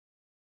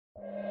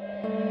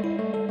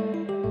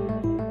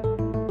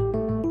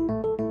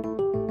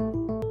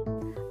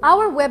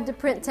Our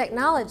Web-2-Print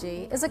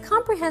technology is a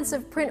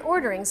comprehensive print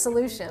ordering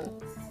solution.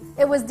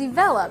 It was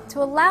developed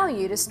to allow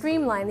you to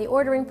streamline the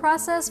ordering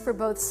process for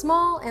both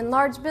small and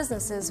large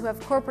businesses who have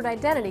corporate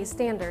identity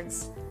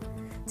standards.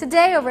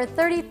 Today, over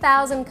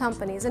 30,000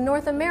 companies in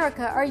North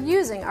America are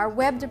using our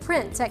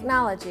Web-2-Print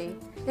technology,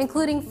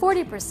 including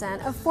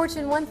 40% of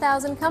Fortune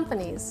 1000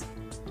 companies.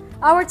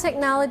 Our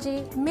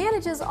technology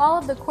manages all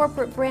of the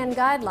corporate brand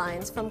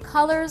guidelines from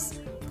colors,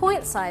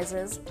 point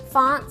sizes,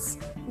 fonts,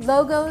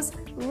 logos,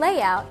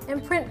 layout,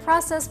 and print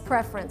process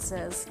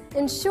preferences,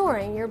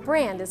 ensuring your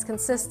brand is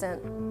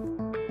consistent.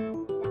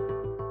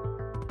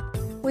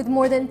 With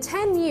more than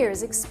 10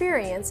 years'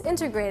 experience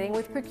integrating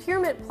with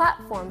procurement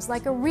platforms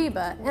like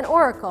Ariba and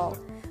Oracle,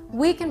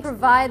 we can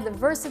provide the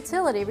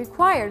versatility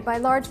required by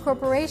large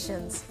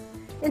corporations.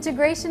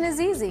 Integration is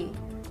easy.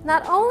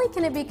 Not only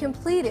can it be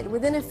completed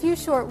within a few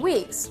short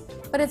weeks,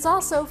 but it's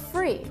also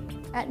free,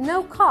 at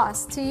no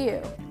cost to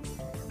you.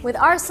 With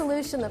our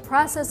solution, the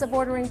process of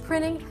ordering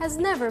printing has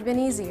never been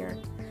easier.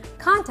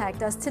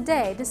 Contact us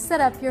today to set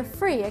up your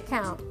free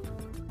account.